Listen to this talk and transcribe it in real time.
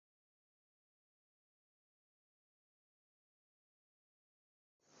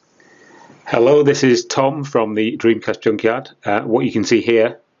Hello, this is Tom from the Dreamcast Junkyard. What you can see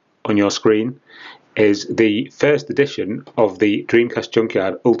here on your screen is the first edition of the Dreamcast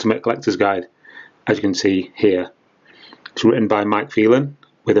Junkyard Ultimate Collector's Guide, as you can see here. It's written by Mike Phelan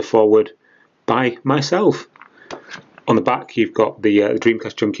with a foreword by myself. On the back you've got the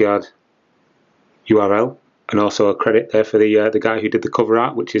Dreamcast Junkyard URL and also a credit there for the guy who did the cover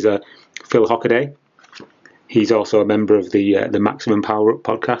art, which is Phil Hockaday. He's also a member of the Maximum Power Up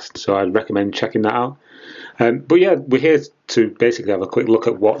podcast, so I'd recommend checking that out. But yeah, we're here to basically have a quick look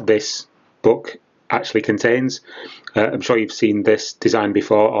at what this book actually contains. I'm sure you've seen this design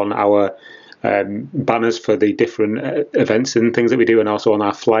before on our banners for the different events and things that we do, and also on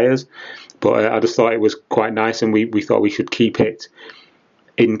our flyers. But I just thought it was quite nice, and we thought we should keep it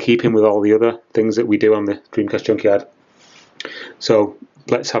in keeping with all the other things that we do on the Dreamcast Junkyard. So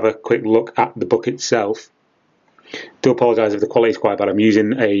let's have a quick look at the book itself. Do apologise if the quality is quite bad. I'm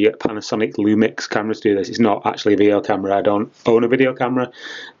using a Panasonic Lumix camera to do this. It's not actually a video camera. I don't own a video camera,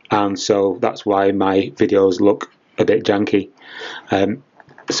 and so that's why my videos look a bit janky.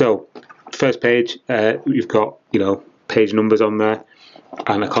 So first page, you've got page numbers on there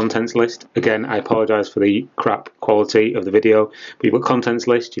and a contents list. Again, I apologise for the crap quality of the video, but you've got a contents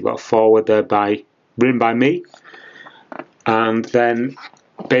list. You've got a foreword there written by me, and then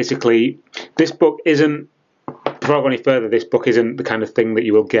basically this book isn't. Before I go any further, this book isn't the kind of thing that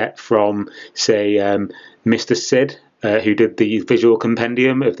you will get from, say, Mr. Sid, who did the visual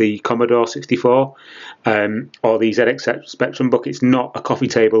compendium of the Commodore 64, or the ZX Spectrum book. It's not a coffee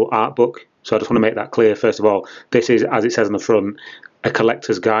table art book, so I just want to make that clear. First of all, this is, as it says on the front, a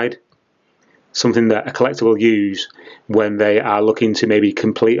collector's guide, something that a collector will use when they are looking to maybe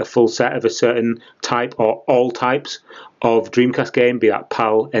complete a full set of a certain type or all types of Dreamcast game, be that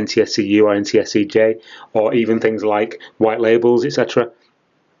PAL, NTSC-U or NTSC-J, or even things like white labels, etc.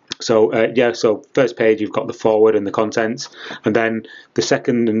 So so first page you've got the foreword and the contents, and then the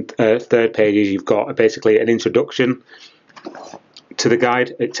second and third pages you've got basically an introduction to the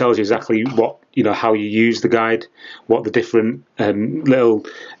guide. It tells you exactly what how you use the guide, what the different little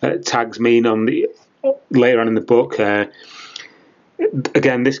tags mean on the later on in the book.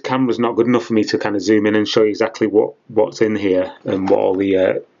 Again, this camera's not good enough for me to kind of zoom in and show you exactly what's in here and what all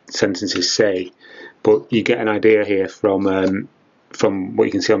the sentences say, but you get an idea here from what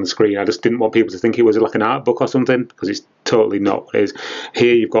you can see on the screen. I just didn't want people to think it was like an art book or something, because it's totally not what it is.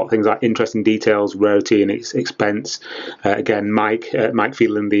 Here you've got things like interesting details, rarity and expense. Again, Mike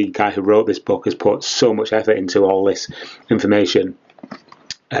Phelan, the guy who wrote this book, has put so much effort into all this information.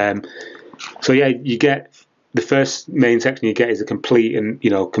 So yeah, you get the first main section you get is a complete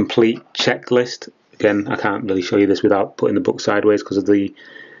checklist. Again, I can't really show you this without putting the book sideways because of the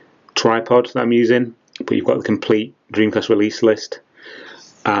tripod that I'm using, but you've got the complete Dreamcast release list,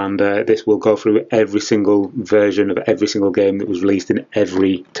 and this will go through every single version of every single game that was released in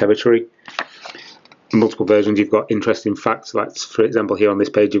every territory. Multiple versions. You've got interesting facts. That's, for example, here on this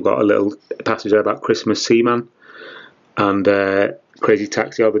page you've got a little passage there about Christmas Seaman and Crazy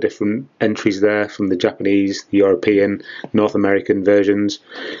Taxi, all the different entries there from the Japanese, the European, North American versions.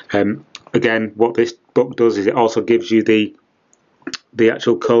 Again, what this book does is it also gives you the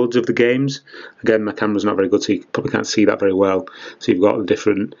actual codes of the games. Again, my camera's not very good, so you probably can't see that very well. So you've got the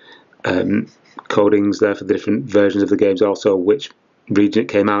different codings there for the different versions of the games, also which region it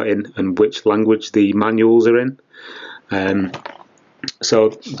came out in and which language the manuals are in. So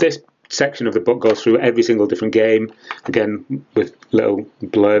this section of the book goes through every single different game, again with little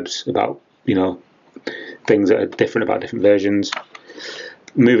blurbs about things that are different about different versions.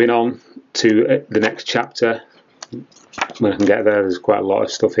 Moving on to the next chapter, when I can get there, there's quite a lot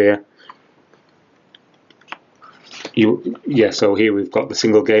of stuff here. So here we've got the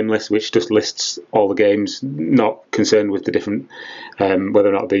single game list, which just lists all the games, not concerned with the different whether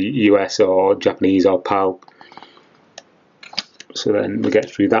or not the US or Japanese or PAL. So then we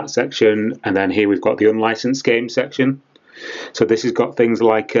get through that section, and then here we've got the unlicensed games section. So this has got things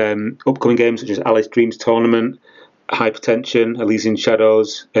like upcoming games such as Alice Dreams Tournament, Hypertension, Elysian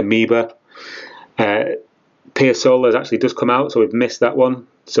Shadows, Amoeba. Pia Solas actually does come out, so we've missed that one.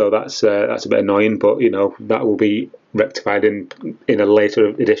 So that's a bit annoying, but that will be rectified in a later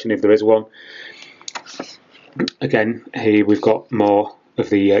edition if there is one. Again, here we've got more of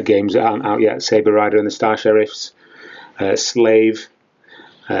the games that aren't out yet: Saber Rider and the Star Sheriffs, Slave,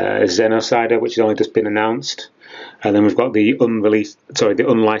 Xenocider, which has only just been announced, and then we've got the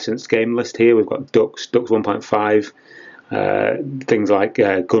unlicensed game list here. We've got Ducks 1.5, things like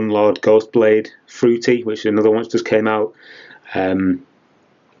Gunlord, Ghostblade, Fruity, which is another one that just came out,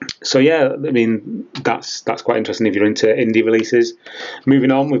 So yeah, I mean that's quite interesting if you're into indie releases.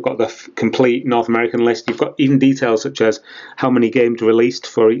 Moving on, we've got the complete North American list. You've got even details such as how many games released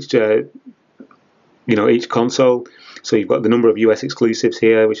for each each console. So you've got the number of US exclusives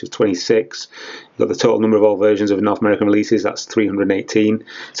here, which is 26. You've got the total number of all versions of North American releases, that's 318.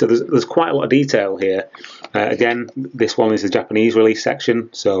 So there's quite a lot of detail here. Again, this one is the Japanese release section,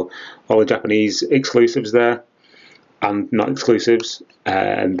 so all the Japanese exclusives there and not exclusives.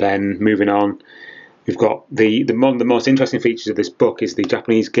 And then moving on, we've got the most interesting features of this book is the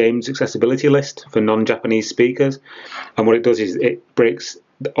Japanese games accessibility list for non-Japanese speakers. And what it does is it breaks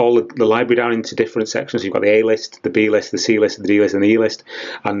all the library down into different sections. You've got the A list, the B list, the C list, the D list, and the E list.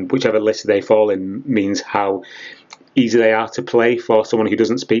 And whichever list they fall in means how easy they are to play for someone who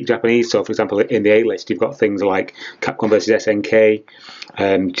doesn't speak Japanese. So, for example, in the A list, you've got things like Capcom vs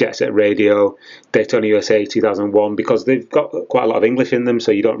SNK, Jet Set Radio, Daytona USA 2001, because they've got quite a lot of English in them,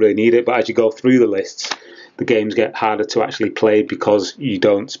 so you don't really need it. But as you go through the lists, the games get harder to actually play because you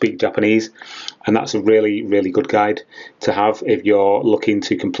don't speak Japanese, and that's a really, really good guide to have if you're looking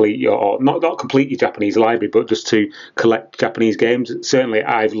to complete your, or not complete your Japanese library, but just to collect Japanese games. Certainly,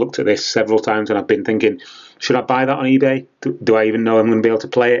 I've looked at this several times and I've been thinking, should I buy that on eBay? Do I even know I'm going to be able to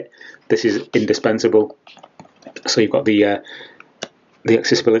play it? This is indispensable. So you've got the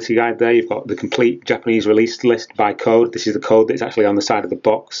accessibility guide there. You've got the complete Japanese release list by code. This is the code that's actually on the side of the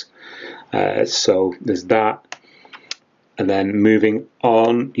box. So there's that. And then moving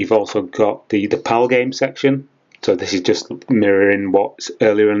on, you've also got the PAL game section. So this is just mirroring what's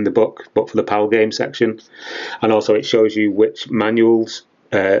earlier in the book, but for the PAL game section. And also it shows you which manuals,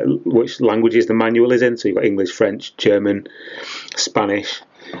 which languages the manual is in. So you've got English, French, German, Spanish,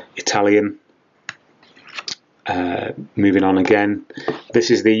 Italian. Moving on again,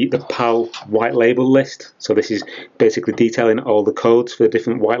 this is the PAL white label list. So this is basically detailing all the codes for the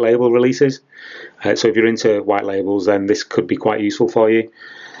different white label releases. So if you're into white labels, then this could be quite useful for you.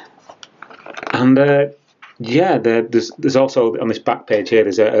 And yeah, there's also on this back page here,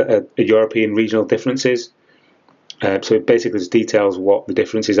 there's a European regional differences. So it basically just details what the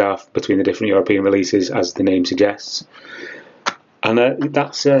differences are between the different European releases, as the name suggests. And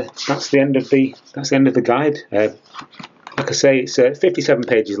that's the end of the guide. Like I say, it's 57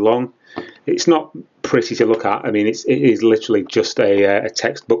 pages long. It's not pretty to look at. I mean, it is literally just a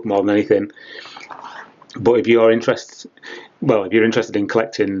textbook more than anything. But if you're interested in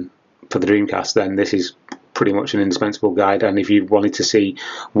collecting for the Dreamcast, then this is pretty much an indispensable guide. And if you wanted to see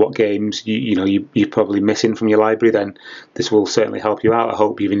what games you're probably missing from your library, then this will certainly help you out. I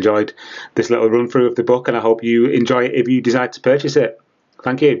hope you've enjoyed this little run through of the book, and I hope you enjoy it if you decide to purchase it.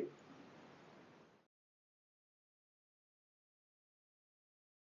 Thank you.